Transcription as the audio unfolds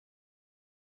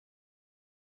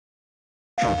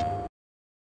The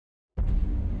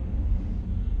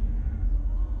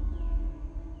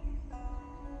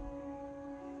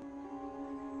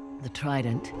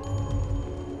trident,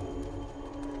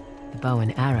 the bow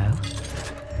and arrow,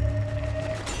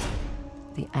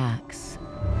 the axe,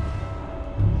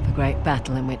 the great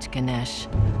battle in which Ganesh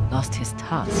lost his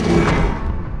tusk.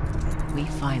 We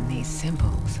find these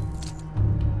symbols.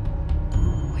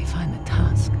 We find the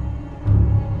tusk.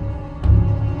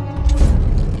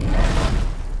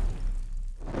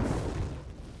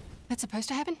 That's supposed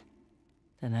to happen?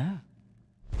 Dunno.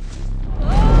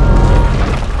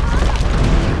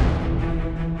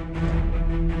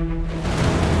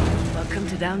 Welcome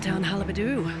to downtown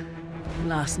Halabadu.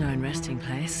 Last known resting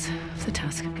place of the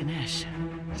Tusk of Ganesh.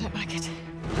 I don't like it.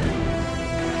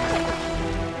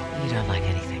 You don't like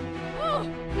anything. Oh,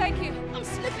 thank you. I'm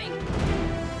slipping.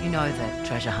 You know that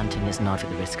treasure hunting is not at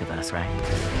the risk of us, right?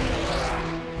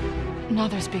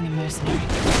 Neither is being a mercenary.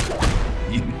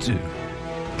 You two.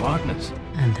 Partners.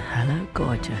 And hello,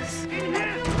 gorgeous.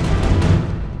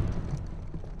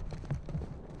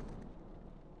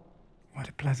 What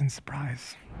a pleasant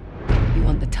surprise. You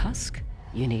want the tusk?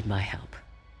 You need my help.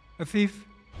 A thief,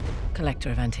 Collector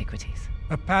of antiquities.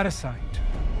 a parasite,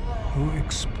 who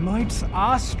exploits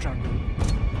our struggle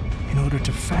in order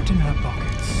to fatten her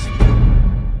pockets.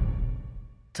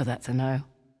 So that's a no.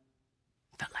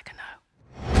 Felt like a no.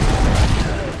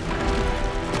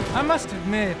 I must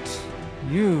admit,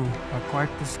 you are quite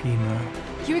the schemer.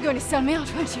 You were going to sell me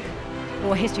out, weren't you?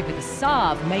 Your history with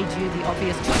Asav made you the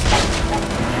obvious choice.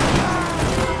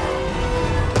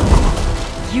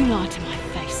 You lied to my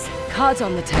face. Cards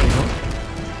on the table.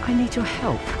 I need your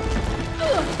help.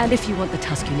 And if you want the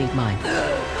tusk, you need mine.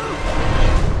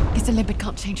 Guess a limpet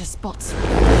can't change his spots.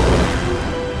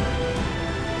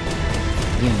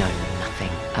 You know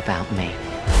nothing about me.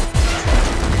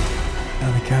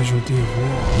 Now the casualty of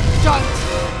war.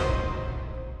 Don't!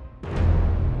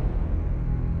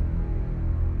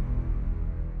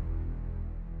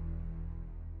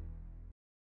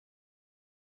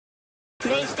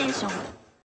 PlayStation